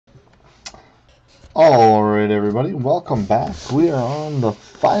Alright everybody, welcome back. We are on the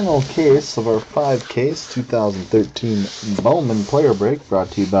final case of our 5-case 2013 Bowman player break, brought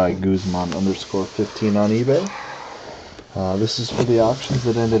to you by Guzman_15 on eBay. This is for the auctions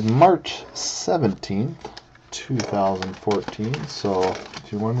that ended March 17th, 2014. So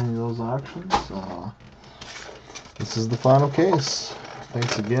if you're wondering those auctions, this is the final case.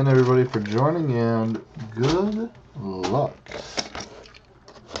 Thanks again everybody for joining, and good luck.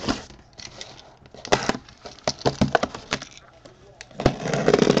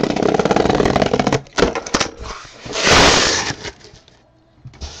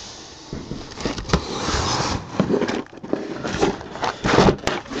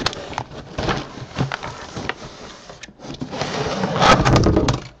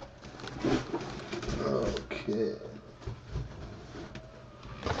 Okay.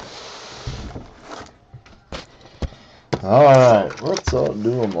 Alright, let's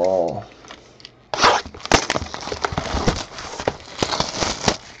do them all.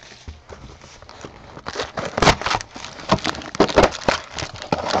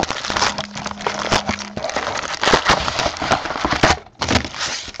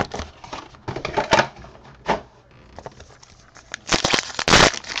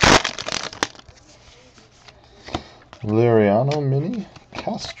 Liriano Mini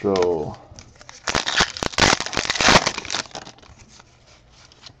Castro.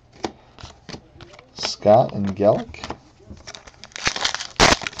 Scott and Gallic.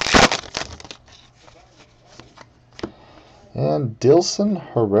 And Dilson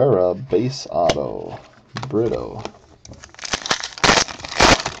Herrera base auto. Brito.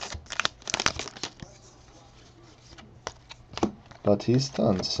 Batista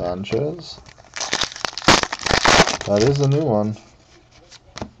and Sanchez. That is a new one.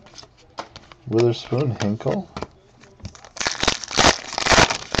 Witherspoon, Hinkle.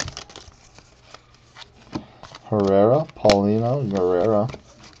 Herrera, Paulino, Guerrera.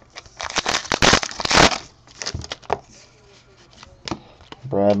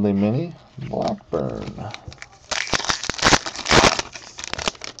 Bradley Mini, Blackburn.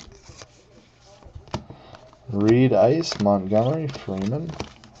 Reed Ice, Montgomery, Freeman.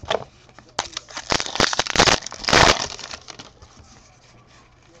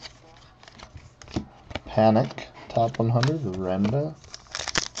 Panic, top 100, Renda.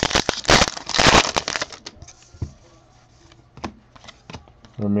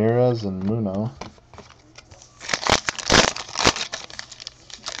 Ramirez and Muno.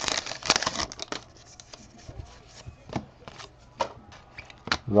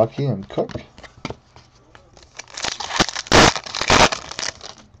 Lucky and Cook.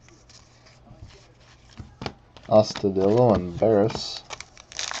 Astudillo and Barris.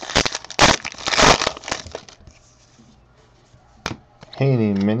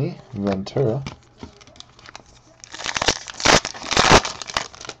 Haney Mini, Ventura.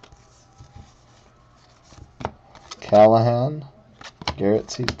 Callahan, Garrett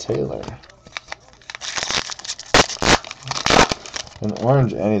C. Taylor. An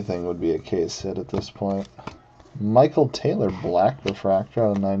orange anything would be a case hit at this point. Michael Taylor, black refractor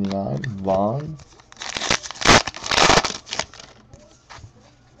out of 99. Vaughn.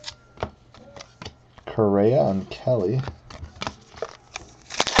 Correa and Kelly.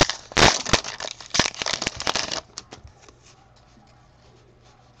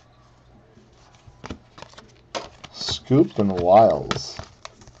 Scoop and Wiles.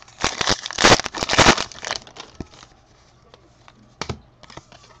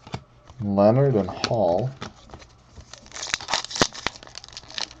 Leonard and Hall.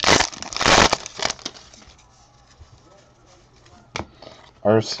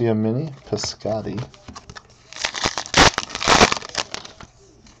 Arcia Mini, Piscotti.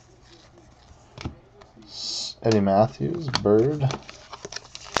 Eddie Matthews, Bird.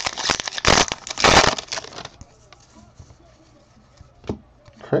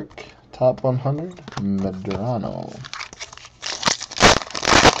 Crick, top 100, Medrano.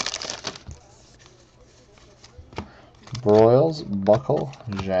 Broyles, Buckle,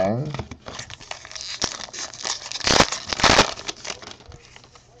 Zhang.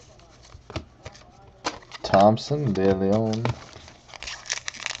 Thompson, De Leon.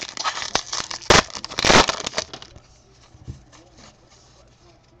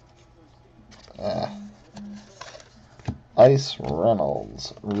 Ice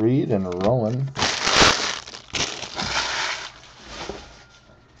Reynolds, Reed and Rowan.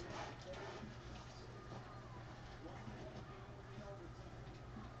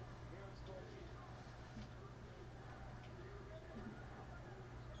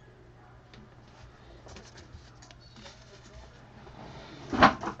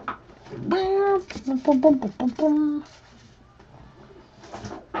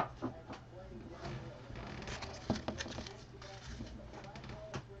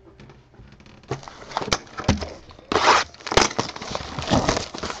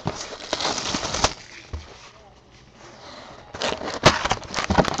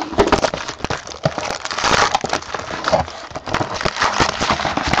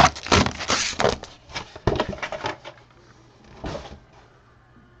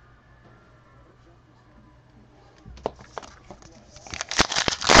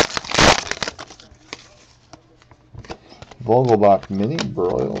 Vogelbach Mini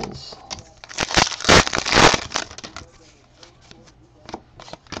Broyles.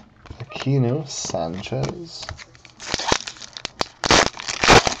 Aquino Sanchez.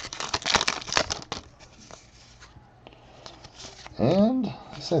 And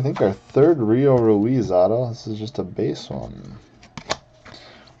this, I think, our third Rio Ruiz auto. This is just a base one.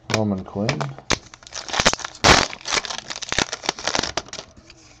 Roman Quinn.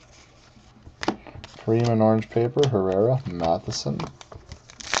 Freeman orange paper, Herrera, Matheson.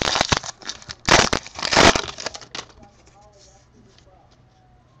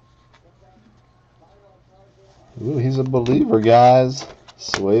 Ooh, he's a believer, guys.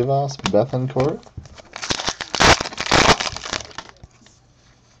 Suevas, Bethencourt.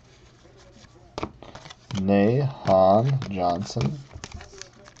 Nay, Hahn, Johnson.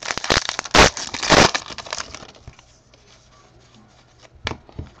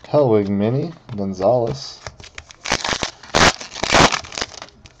 Hellwig Mini, Gonzalez.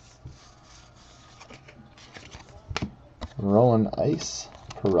 Rowan Ice,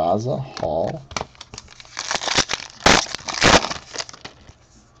 Peraza, Hall.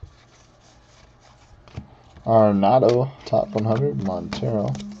 Arnado, top 100, Montero.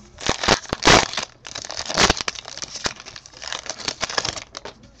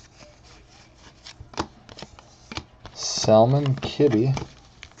 Salmon, Kibbe.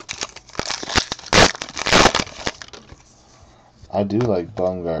 I do like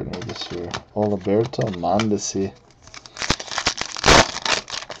Baumgartner this year. Oliberto, Mondesi.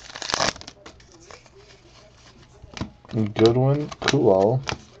 Goodwin, Kuo.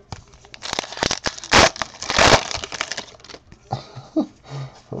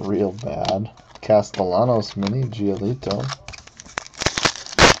 Real bad. Castellanos Mini, Giolito.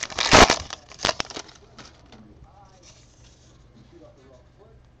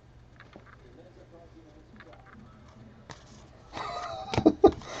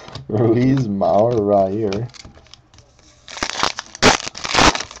 Ruiz, Mauer, Rair.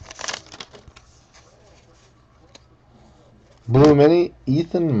 Blue Mini,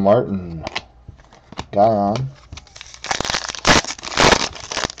 Ethan Martin. Guyon.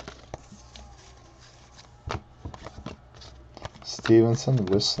 Stevenson,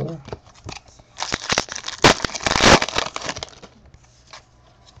 Whistler.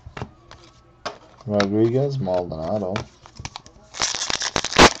 Rodriguez, Maldonado.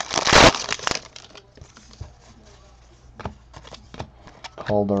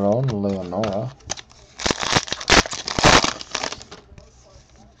 Calderon, Leonora.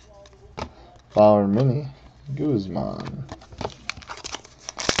 Bauer Mini, Guzman.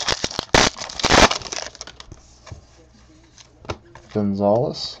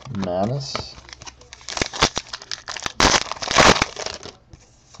 Gonzalez, Manis.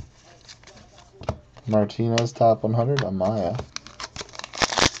 Martinez, top 100, Amaya.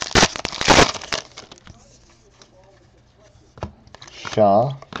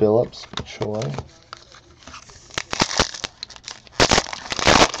 Shaw, Phillips, Choi.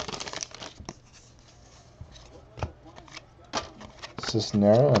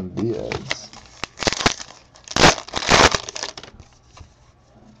 Cisnero and Diaz.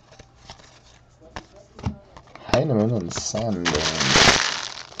 Heineman and Sandberg.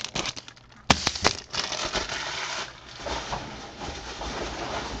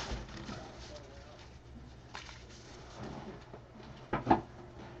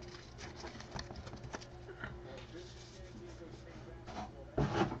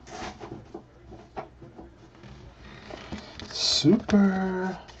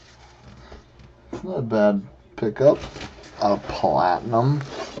 Super. Not a bad pickup. A platinum.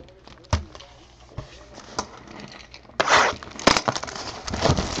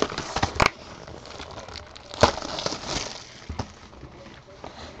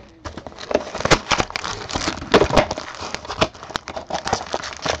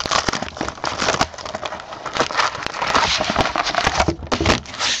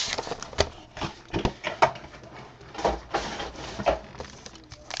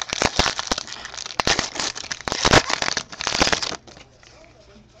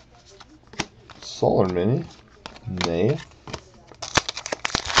 Solar Mini. Nay.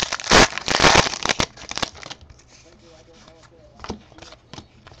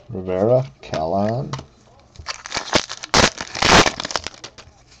 Rivera, Callahan.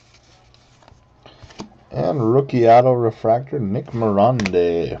 And rookie auto refractor, Nick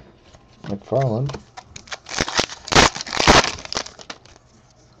Mirande. McFarland.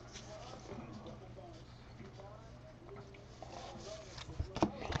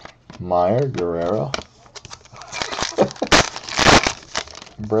 Meyer, Guerrero.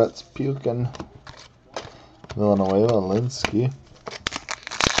 Brett's puking. Villanueva, Linsky.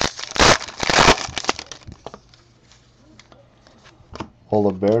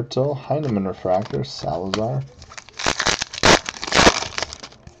 Oliberto, Heinemann refractor, Salazar.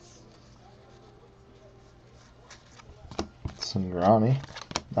 Sangrani,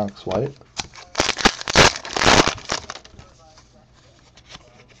 Max White.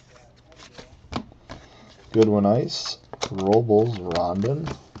 Goodwin Ice, Robles, Rondon.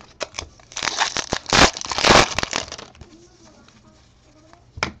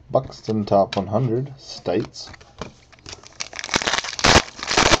 Buxton Top 100, Stites.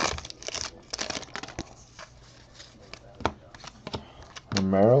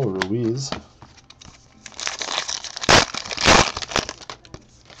 Romero, Ruiz.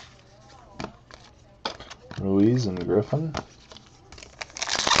 Ruiz and Griffin.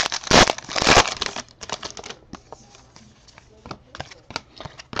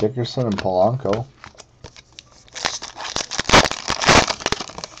 Dickerson and Polanco.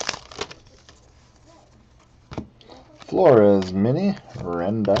 Flores Mini,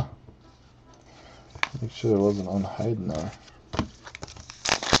 Renda. Make sure there wasn't one hiding there.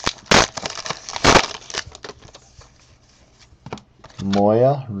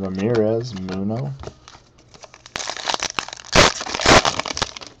 Moya, Ramirez, Muno.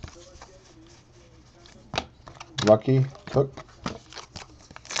 Lucky, Cook.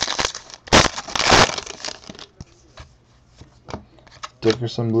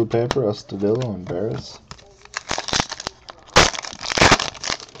 Dickerson blue paper, Estudillo and Barris.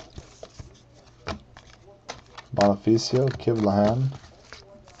 Bonifacio, Kivlahan.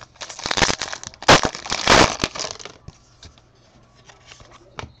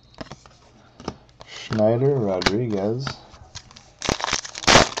 Schneider, Rodriguez.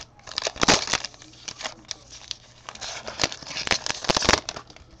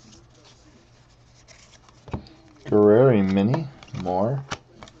 Guerrero Mini, Moore.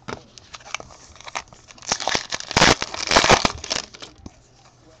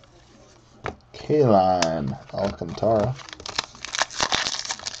 K-Line, Alcantara.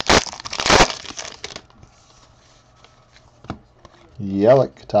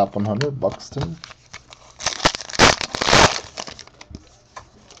 Yelich, Top 100, Buxton.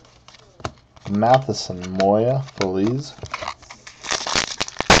 Matheson, Moya, Feliz.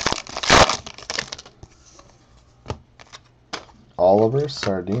 Oliver,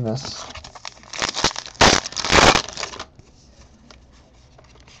 Sardinas.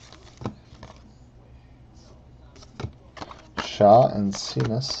 Shaw and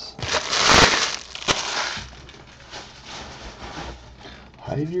Cenas.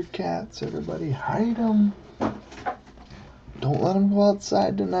 Hide your cats, everybody. Hide them. Don't let them go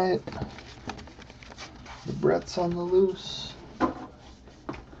outside tonight. The Brett's on the loose.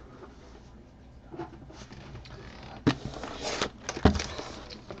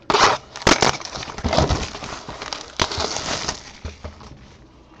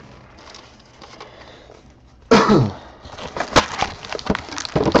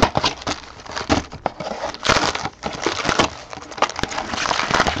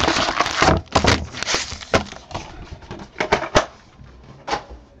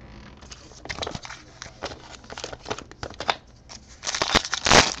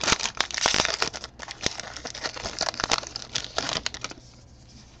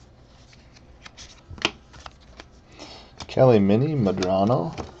 Kelly Mini,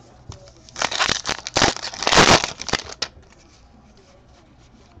 Madrano.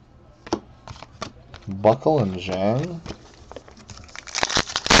 Buckle and Zhang.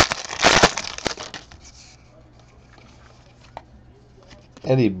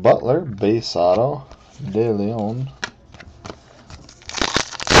 Eddie Butler, base auto. De Leon.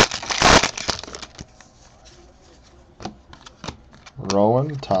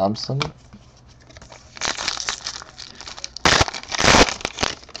 Rowan Thompson.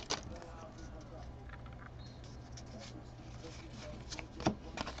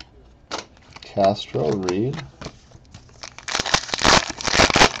 Castro, Reed.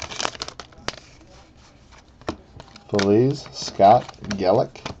 Feliz, Scott,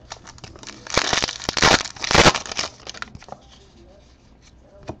 Gellick.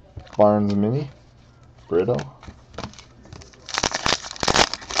 Barnes Mini, Brito.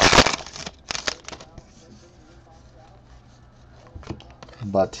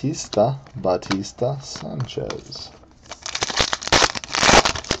 Batista Sanchez.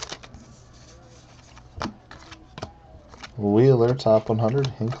 Wheeler, top 100,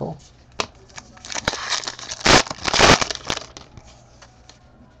 Hinkle.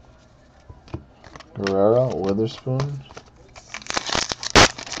 Guerrero, Witherspoon.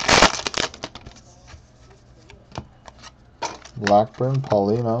 Blackburn,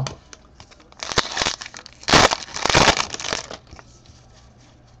 Paulino.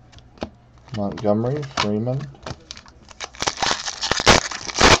 Montgomery, Freeman.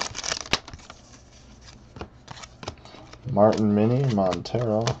 Martin Mini,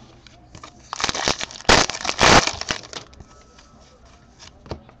 Montero.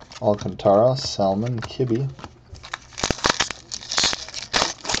 Alcantara, Selman, Kibbe.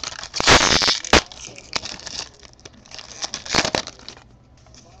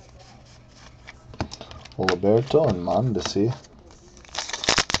 Oliberto and Mondesi.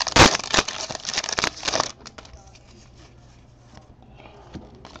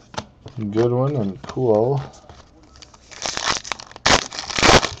 Goodwin and Kuo.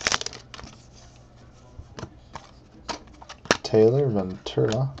 Taylor,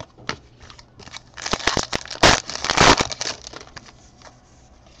 Ventura.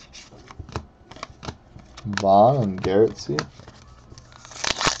 Vaughn and Garrettsy.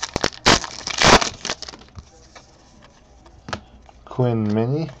 Quinn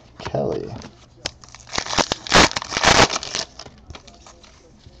Mini, Kelly.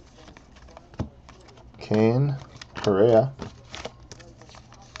 Kane, Correa.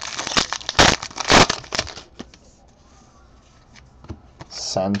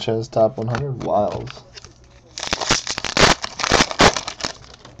 Sanchez, top 100, Wilds.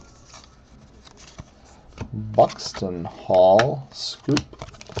 Buxton, Hall, Scoop.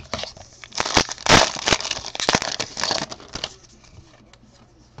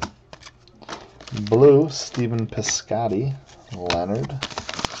 Blue, Stephen Piscotty, Leonard.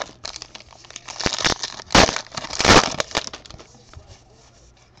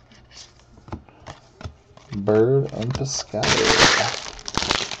 Bird and Piscotty.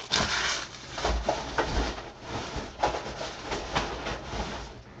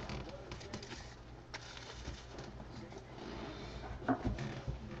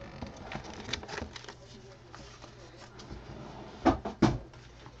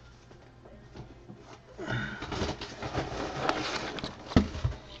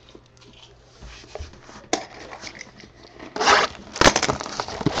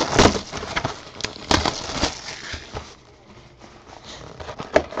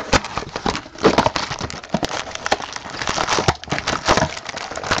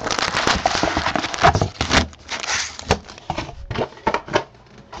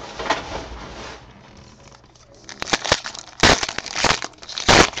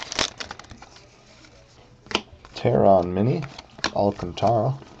 Terron Mini,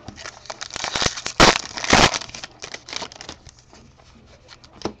 Alcantara.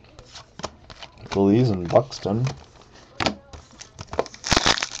 Belize and Buxton.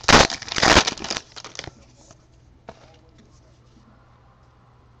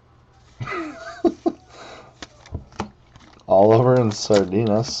 Oliver and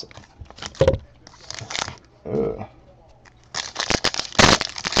Sardinas. Ugh.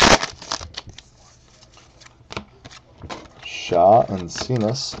 Shaw and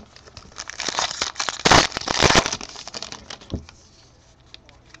Cenas.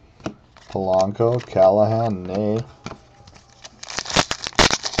 Polanco, Callahan, Nay.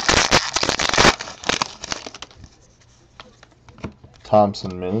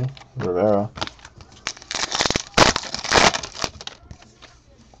 Thompson Mini, Rivera.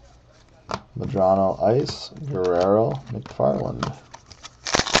 Madrano Ice, Guerrero, McFarland.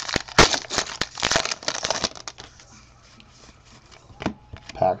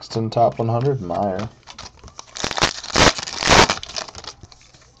 Paxton top 100, Meyer.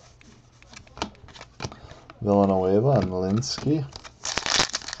 Villanueva and Linsky.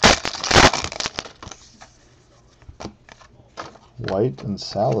 White and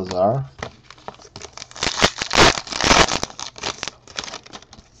Salazar.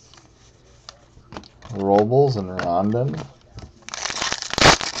 Robles and Rondon.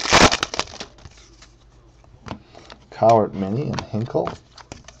 Cowart Mini and Hinkle.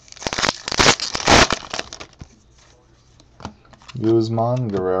 Guzman,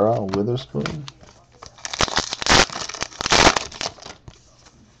 Guerrero, Witherspoon.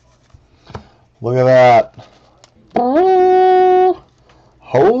 Look at that.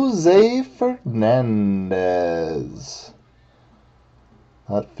 Jose Jose Fernandez.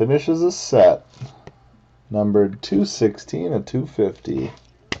 That finishes a set. Numbered 216 of 250.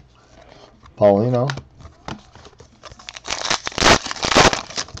 Paulino.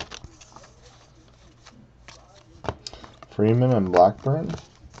 Freeman and Blackburn.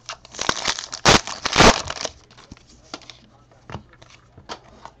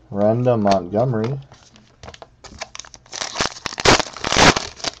 Randa Montgomery.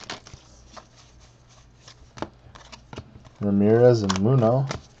 Ramirez and Muno.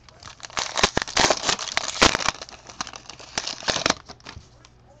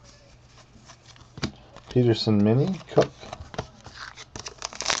 Peterson Mini, Cook.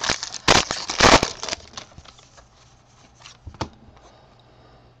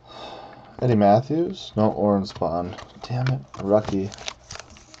 Eddie Matthews, no orange spawn. Damn it, Rucky.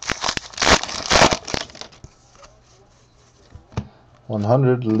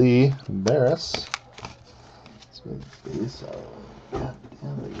 $100 Lee Barris. Let's make these. God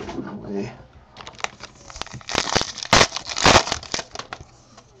damn, they're getting away.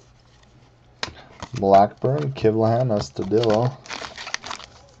 Blackburn, Kivlahan, Estudillo.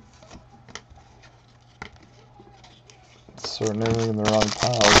 Sorting everything in the wrong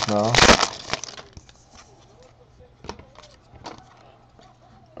piles now.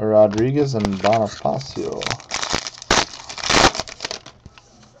 Rodriguez and Bonifacio.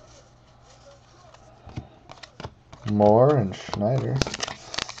 Moore and Schneider.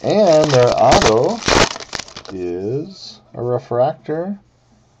 And their auto is a refractor.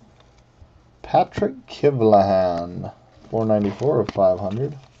 Patrick Kivlahan, 494 of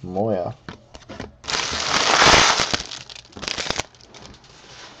 500. Moya.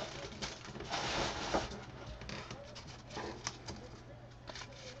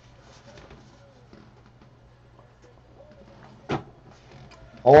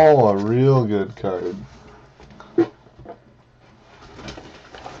 Oh, a real good card.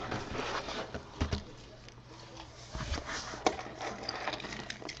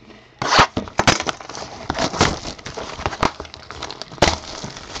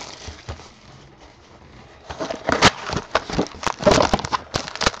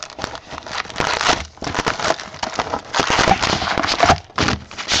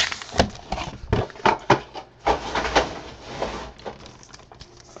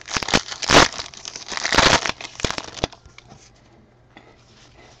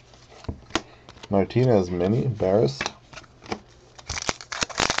 Martinez Mini, Barris.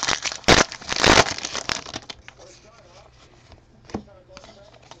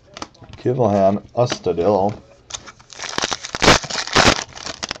 Kivlahan, Estudillo.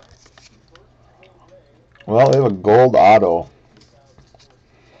 Well, they have a gold auto.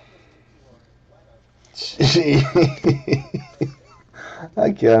 Gee.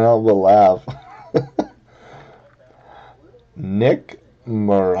 I can't help but laugh. Nick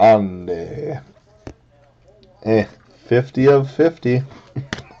Morande. 50 of 50.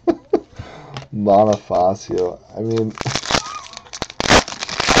 Bonifacio. I mean,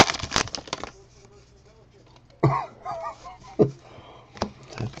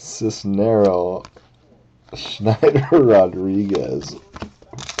 Cisnero, Schneider, Rodriguez.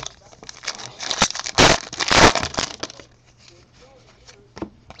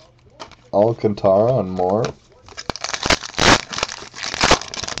 Alcantara and Moore.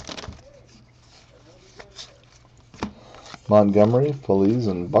 Montgomery, Feliz,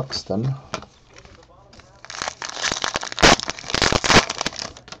 and Buxton.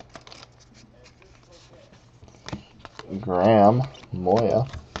 Graham, Moya.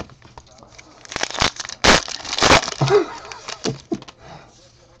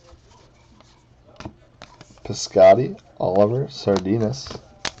 Piscotti, Oliver, Sardinas.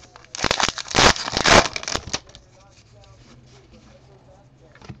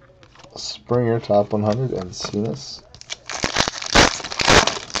 Springer, top 100, and Cenas.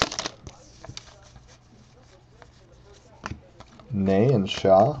 Ney and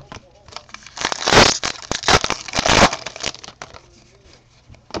Shaw.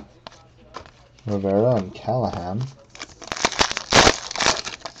 Rivera and Callahan.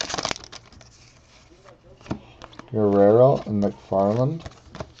 Guerrero and McFarland.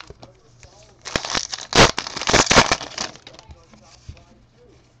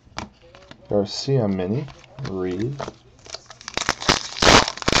 Garcia Mini, Reed.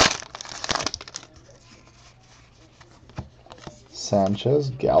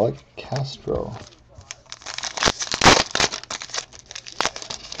 Sanchez, Gallic, Castro.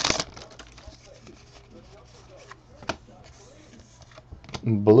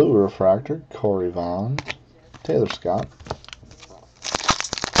 Blue refractor, Corey Vaughn. Taylor Scott.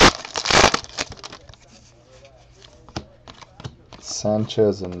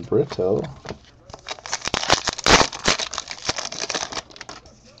 Sanchez and Brito.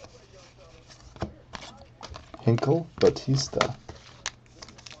 Hinkle, Batista.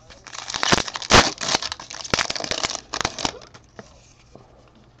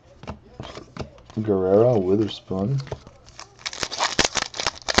 Guerrero, Witherspoon.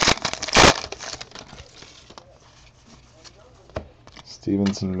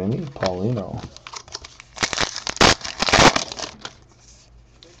 Stevenson Mini, Paulino.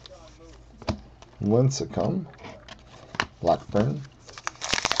 Lincecum, Blackburn.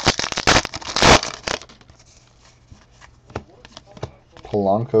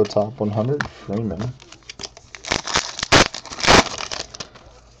 Polanco top 100, Freeman.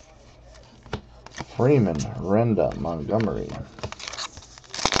 Freeman, Renda, Montgomery.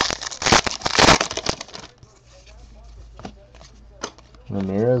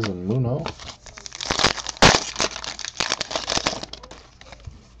 Ramirez and Muno.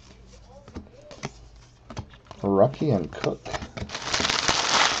 Rucky and Cook.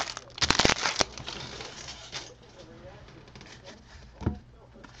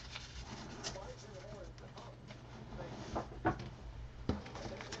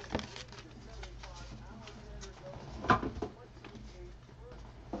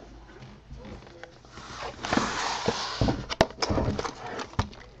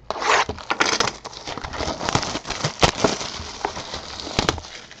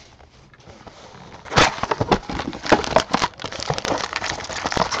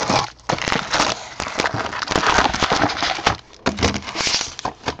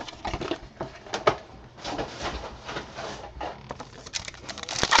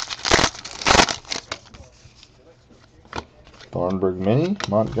 Thornburg Mini,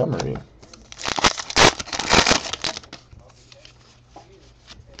 Montgomery.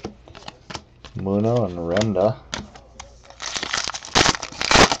 Muno and Renda.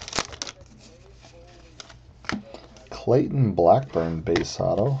 Clayton Blackburn base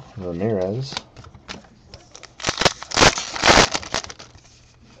auto, Ramirez.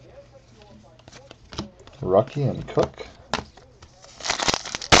 Rucky and Cook.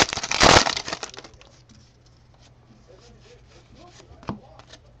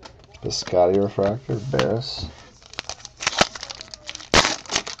 Biscotti refractor, Barris.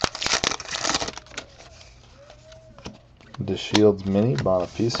 DeShields Mini,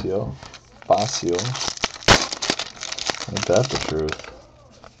 Bonifacio. Basio. Ain't that the truth?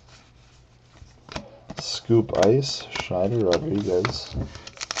 Scoop Ice, Schneider, Rodriguez.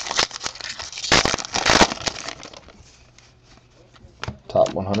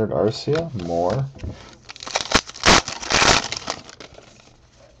 Top 100 Arcia, Moore.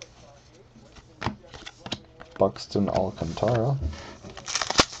 Buxton Alcantara.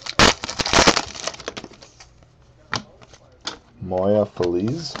 Moya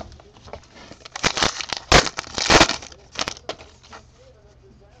Feliz.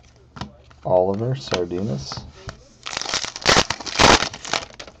 Oliver Sardinas.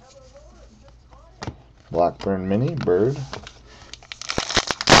 Blackburn Mini, Bird.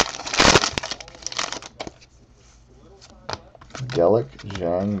 Gelick,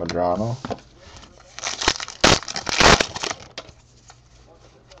 Zhang, Madrano.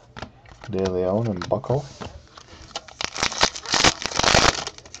 De Leon and Buckle.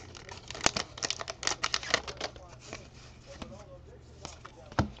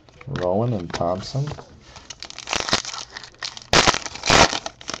 Rowan and Thompson.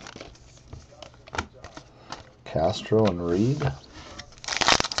 Castro and Reed.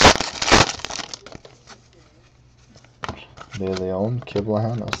 De Leon,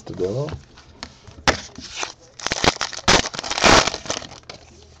 Kiblahan, Estudillo.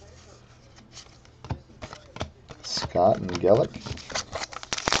 Scott and Gelick.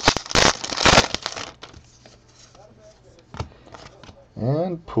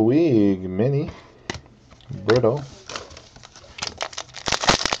 And Puig Mini, Brito.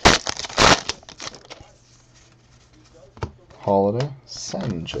 Holiday,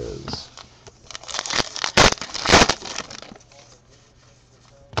 Sanchez.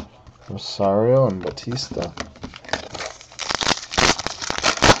 Rosario and Batista.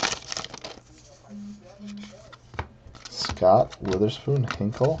 Scott, Witherspoon,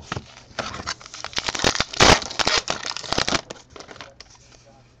 Hinkle.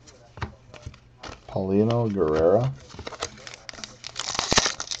 Paulino, Guerrera.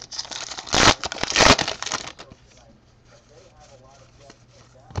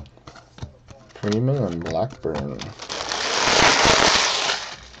 Freeman and Blackburn.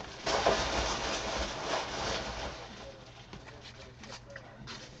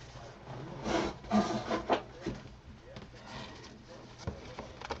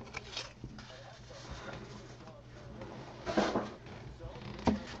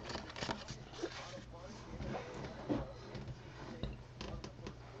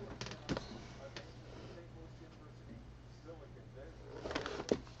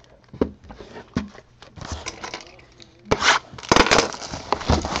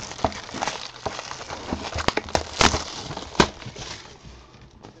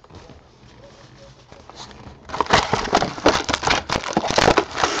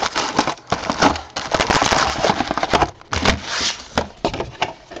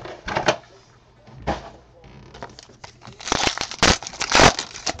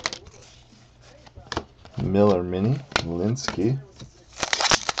 Miller Mini, Linsky.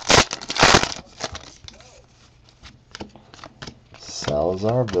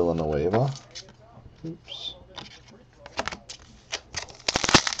 Salazar, Villanueva. Oops.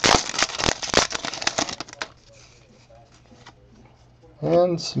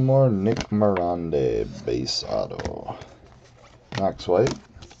 And some more Nick Mirande, base auto. Max White.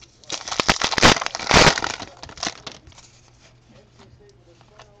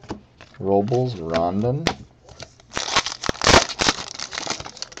 Robles, Rondon.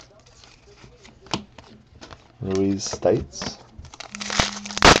 Ruiz Stites.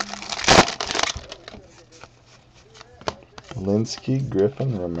 Linsky,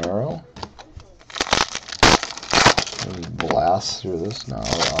 Griffin, Romero. Blast through this now.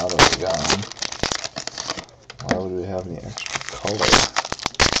 The auto's gone. Why would we have any extra color?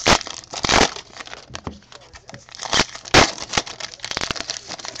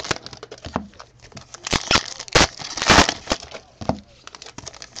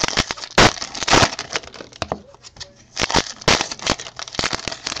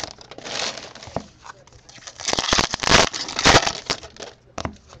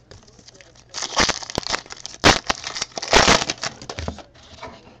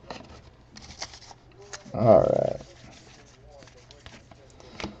 Alright.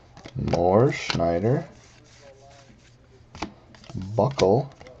 Moore, Schneider.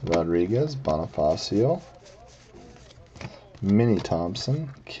 Buckle, Rodriguez, Bonifacio. Minnie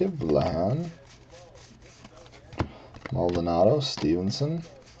Thompson, Kivlahan. Maldonado, Stevenson.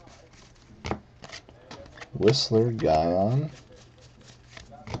 Whistler, Guyon.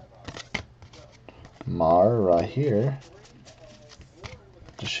 Mar, Rahir.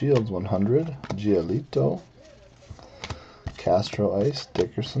 DeShields 100, Giolito. Castro Ice,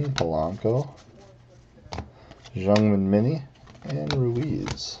 Dickerson, Polanco. Jungmann Mini, and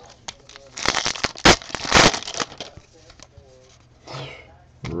Ruiz.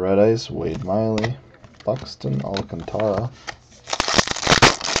 Red Ice, Wade Miley. Buxton, Alcantara.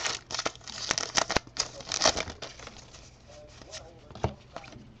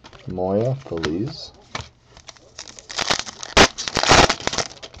 Moya, Feliz.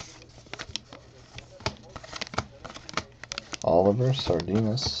 Oliver,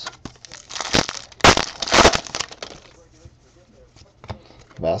 Sardinas.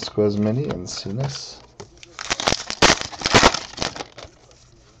 Vasquez Mini, Encinas.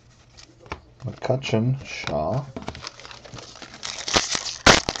 McCutcheon, Shaw.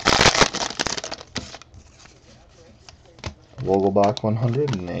 Vogelbach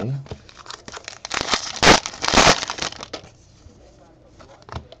 100, Nay.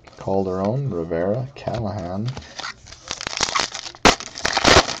 Calderon, Rivera, Callahan.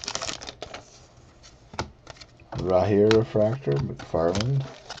 Rahir Refractor, McFarland.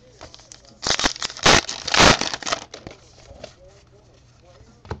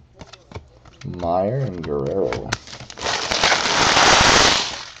 Meyer and Guerrero.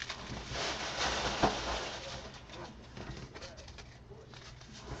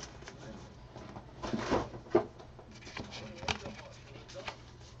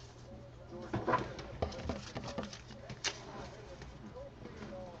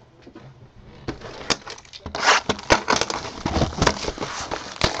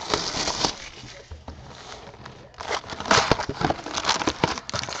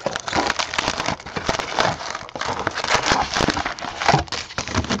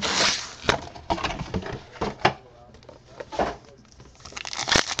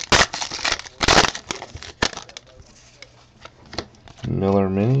 Miller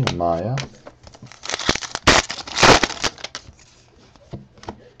Mini, Maya.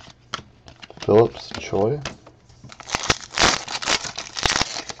 Phillips, Choi.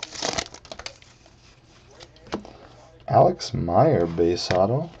 Alex Meyer, base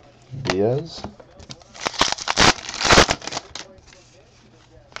auto. Diaz.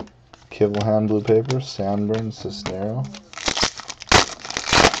 Kivlehan, blue paper. Sandburn, Cisnero.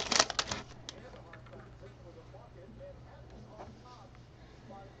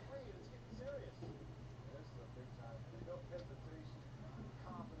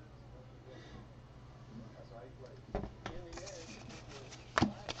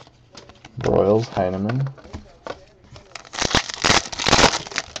 Royals, Heineman.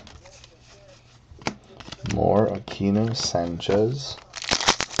 Moore, Aquino, Sanchez.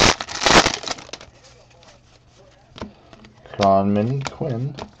 Cron Mini,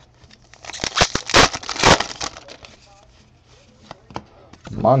 Quinn.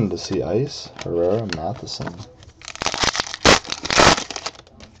 Mondesi Ice, Herrera, Matheson.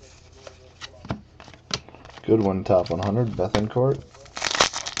 Good one, top 100, Bethencourt.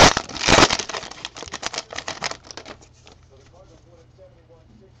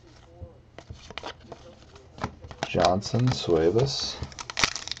 Johnson, Suevas.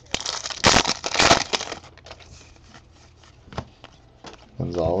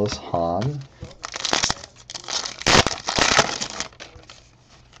 Gonzalez, Hahn.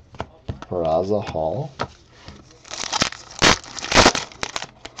 Peraza, Hall.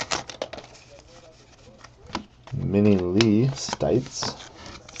 Minnie Lee, Stites.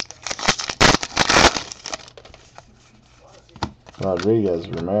 Rodriguez,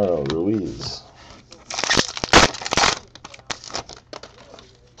 Romero, Ruiz.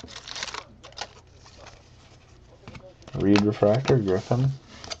 Reed Refractor, Griffin.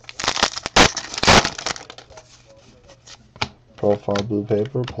 Profile Blue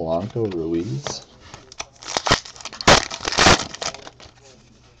Paper, Polanco, Ruiz.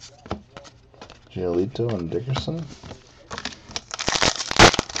 Giolito and Dickerson.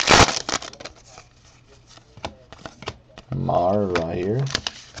 Mar right here.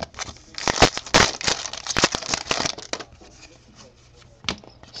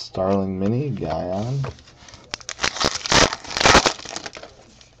 Starling Mini, Guyon.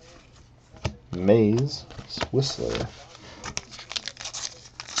 Mays, Whistler.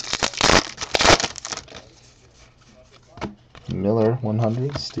 Miller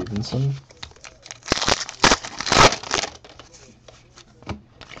 100, Stevenson.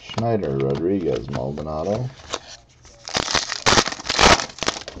 Schneider, Rodriguez, Maldonado.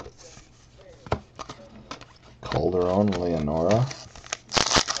 Calderon, Leonora.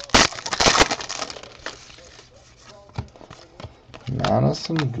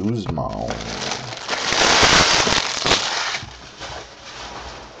 Madison, Guzman.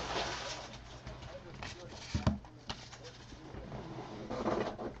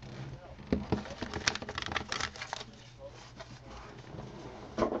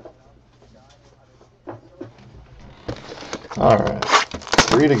 All right,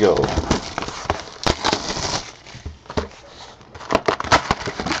 3 to go.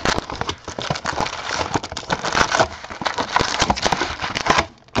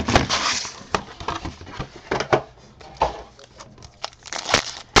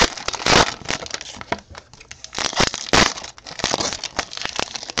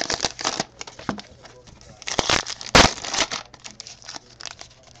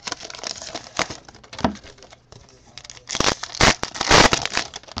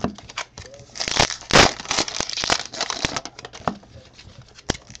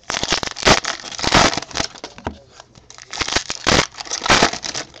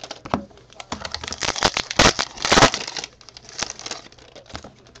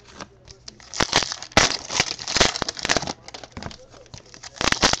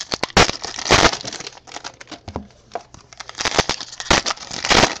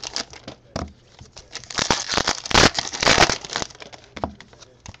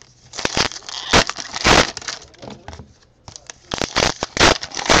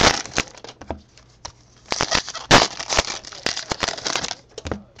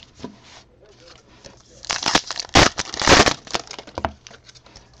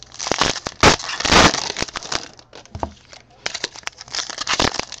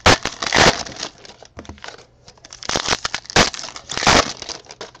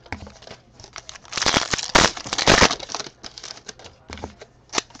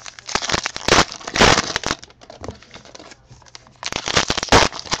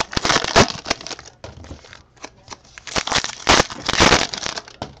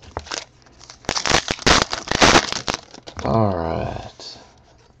 All right.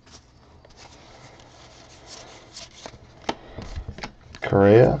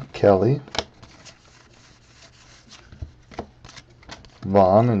 Correa, Kelly.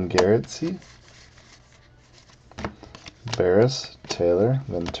 Vaughn and Garrettsy. Barris, Taylor,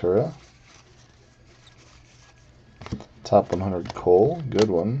 Ventura. Top 100 Cole, good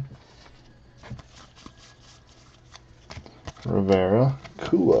one. Rivera,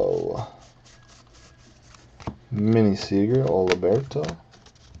 Kuo. Mini Seager, Oliberto.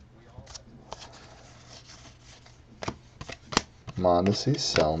 Mondesi,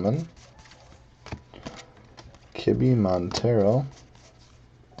 Selman. Kibbe, Montero.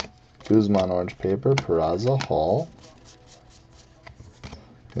 Guzman, Orange Paper, Peraza, Hall.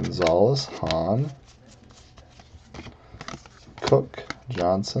 Gonzalez, Hahn. Cook,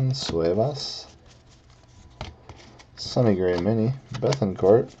 Johnson, Suevas. Sunny Gray Mini,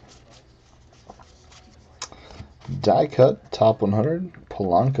 Bethencourt. Die cut, top 100,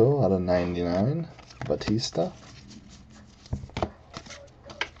 Polanco out of 99, Batista.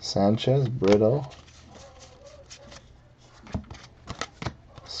 Sanchez, Brito.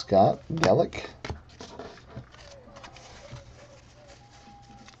 Scott, Gelick.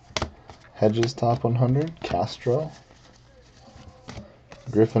 Hedges top 100, Castro.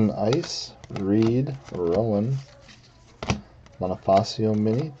 Griffin Ice, Reed, Rowan. Bonifacio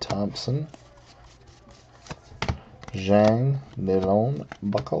Mini, Thompson. Zhang, Delon,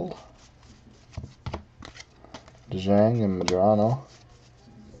 Buckle. Zhang and Medrano.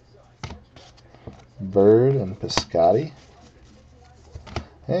 Bird and Piscotti.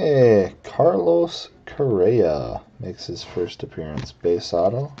 Hey, Carlos Correa makes his first appearance. Base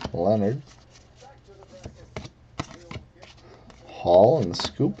auto, Leonard. Hall and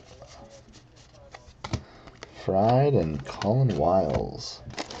Scoop. Fried and Colin Wiles.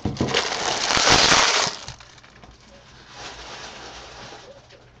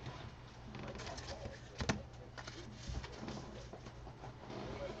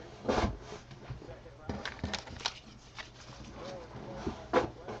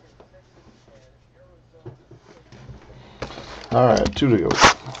 All right, 2 to go.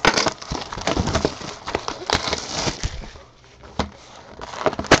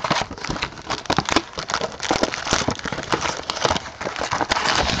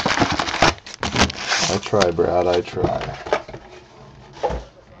 I try, Brad, I try.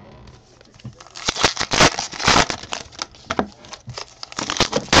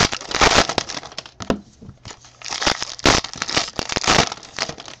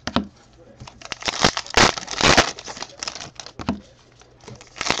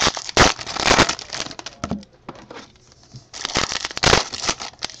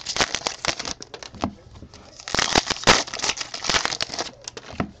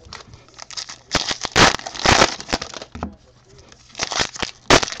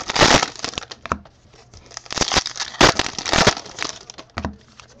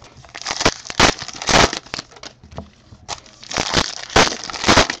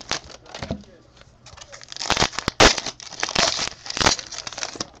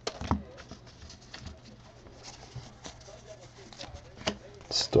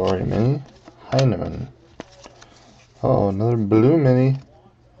 Story Mini, Heinemann. Oh, another blue mini,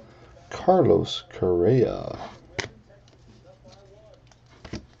 Carlos Correa.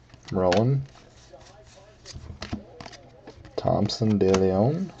 Rowan. Thompson De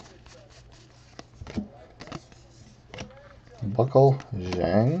Leon. Buckle,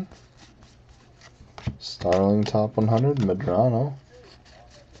 Zhang. Starling top 100, Medrano.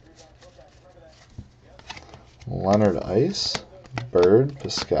 Leonard Ice. Bird,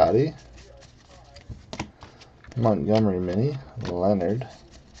 Piscotti. Montgomery Mini, Leonard.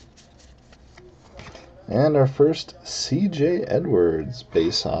 And our first C.J. Edwards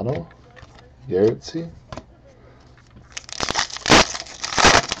base auto, Garrettsy.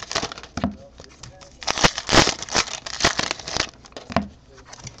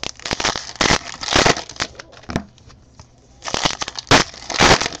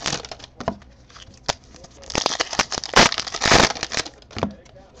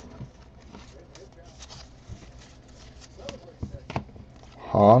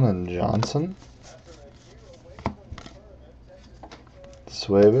 Hahn and Johnson.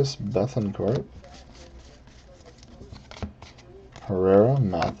 Suavis, Bethancourt. Herrera,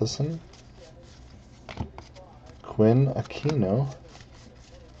 Matheson. Quinn Aquino.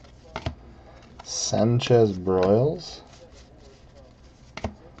 Sanchez Broyles.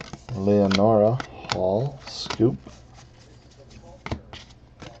 Leonora Hall, Scoop.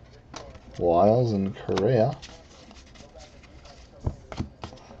 Wiles and Correa.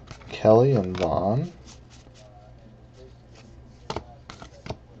 Kelly and Vaughn.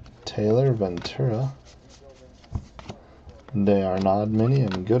 Taylor, Ventura. De Arnaud Mini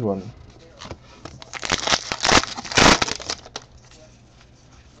and Goodwin.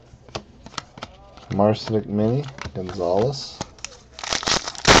 Marcinic Mini, Gonzalez.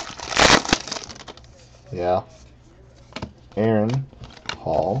 Yeah. Aaron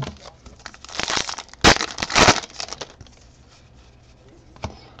Hall.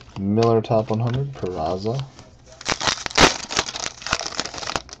 Miller top 100, Peraza.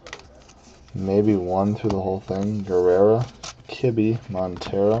 Maybe one through the whole thing, Guerrera, Kibbe,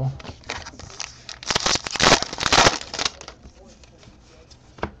 Montero.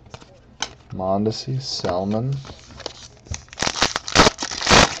 Mondesi, Selman.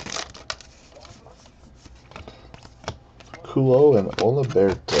 Kulo and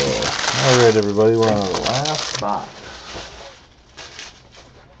Oliberto. Alright everybody, we're on the last box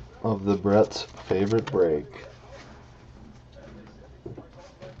of the Brett's favorite break.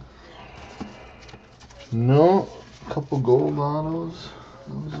 No, a couple gold autos.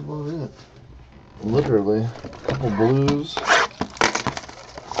 That was about it. Literally, a couple blues.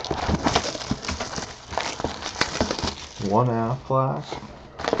 One Aflac.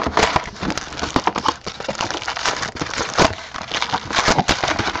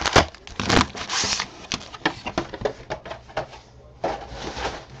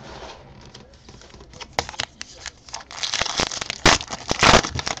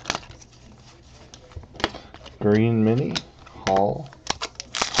 Green Mini, Hall.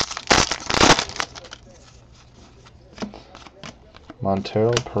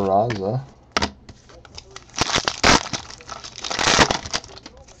 Montero Peraza.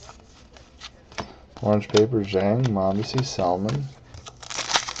 Orange paper, Zhang, Mondesi, Selman.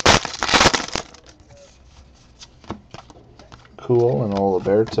 Cool and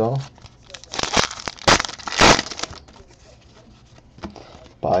Oliberto.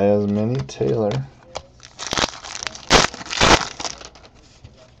 Baez Mini, Taylor.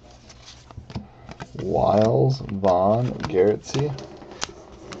 Wiles, Vaughn, Garrettsy.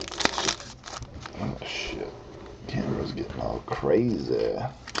 Oh shit, camera's getting all crazy.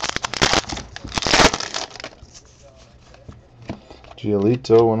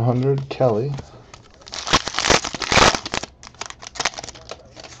 Giolito 100, Kelly.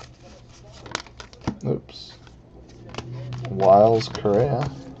 Oops. Wiles, Correa.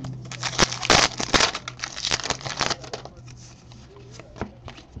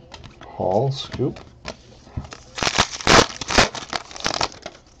 Hall, Scoop.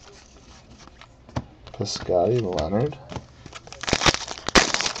 Piscotty, Leonard.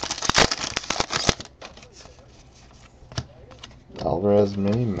 Alvarez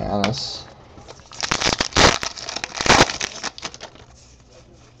Mini, Manis.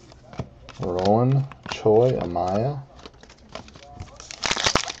 Rowan, Choi, Amaya.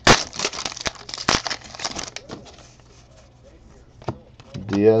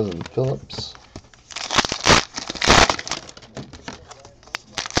 Diaz and Phillips.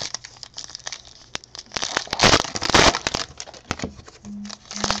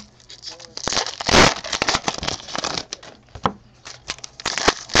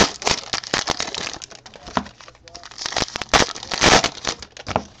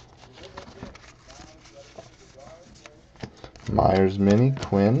 Myers Mini,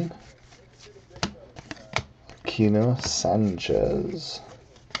 Quinn. Aquino, Sanchez.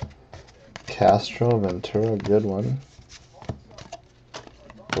 Castro, Ventura, Goodwin.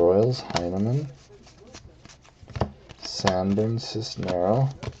 Royals, Heineman. Sanborn,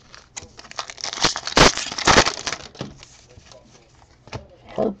 Cisnero.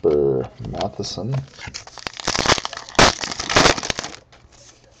 Harper, Matheson.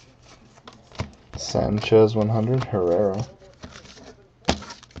 Sanchez 100, Herrera.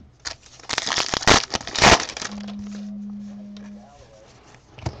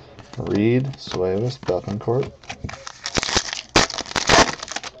 Reed, Suevas, Bethencourt.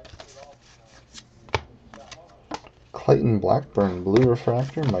 Clayton Blackburn, Blue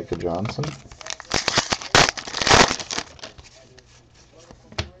Refractor, Micah Johnson.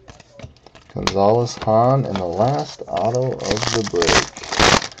 Gonzalez, Hahn, and the last auto of the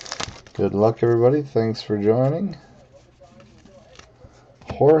break. Good luck, everybody. Thanks for joining.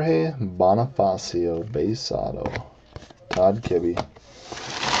 Jorge Bonifacio, base auto. Todd Kibbe.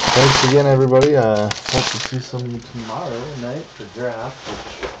 Thanks again, everybody. Hope to see some of you tomorrow night for draft,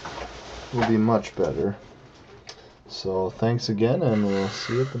 which will be much better. So thanks again, and we'll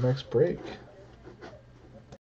see you at the next break.